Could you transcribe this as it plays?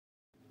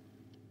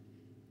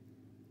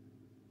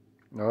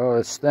Oh,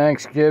 it's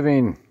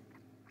Thanksgiving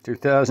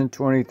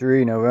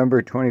 2023,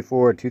 November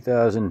 24,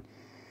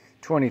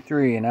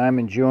 2023, and I'm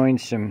enjoying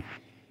some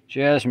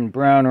Jasmine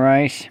brown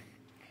rice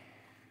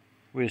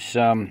with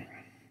some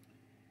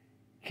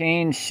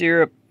cane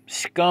syrup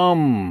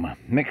scum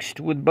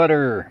mixed with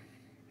butter.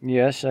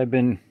 Yes, I've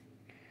been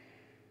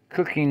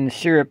cooking the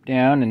syrup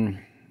down and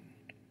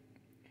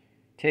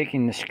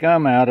taking the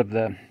scum out of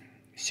the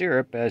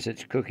syrup as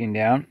it's cooking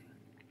down,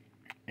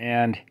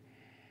 and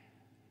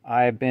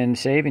I've been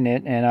saving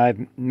it, and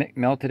I've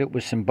melted it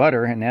with some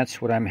butter, and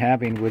that's what I'm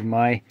having with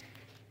my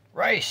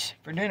rice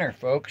for dinner,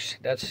 folks.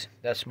 That's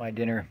my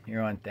dinner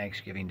here on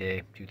Thanksgiving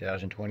Day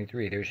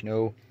 2023. There's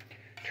no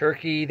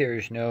turkey,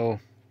 there's no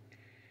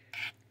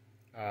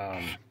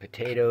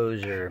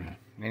potatoes or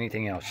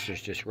anything else.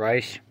 There's just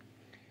rice,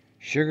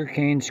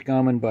 sugarcane,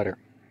 scum, and butter.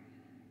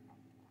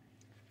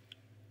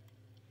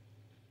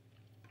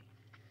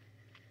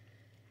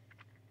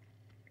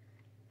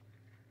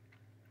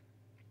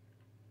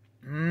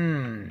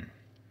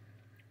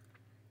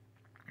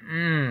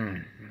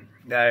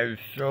 That is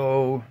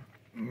so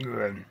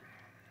good.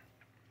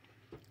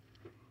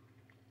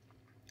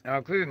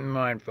 Now keep in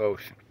mind,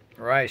 folks,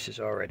 rice is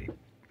already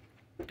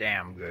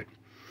damn good.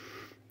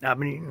 I've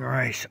been eating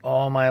rice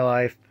all my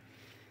life.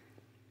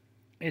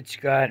 It's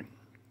got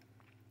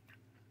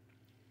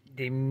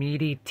the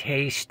meaty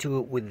taste to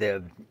it with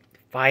the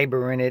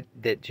fiber in it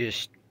that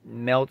just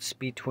melts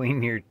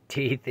between your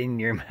teeth and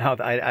your mouth.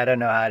 I don't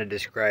know how to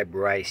describe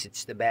rice.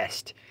 It's the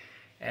best.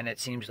 And it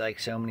seems like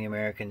so many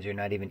Americans are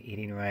not even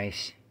eating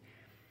rice.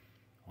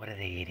 What are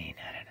they eating?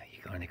 I don't know.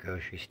 You go in the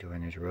grocery store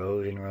and there's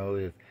rows and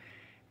rows of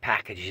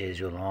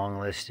packages with a long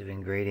list of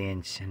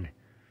ingredients, and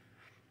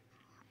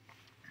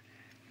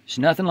it's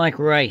nothing like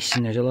rice,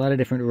 and there's a lot of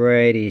different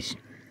varieties.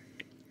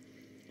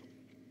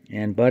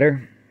 And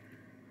butter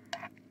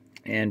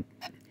and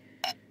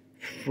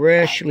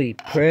freshly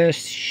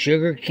pressed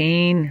sugar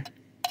cane.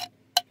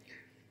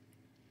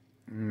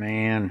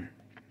 Man,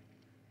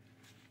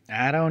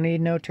 I don't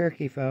need no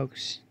turkey,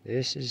 folks.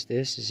 This is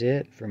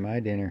it for my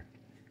dinner.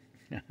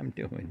 I'm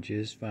doing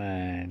just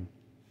fine.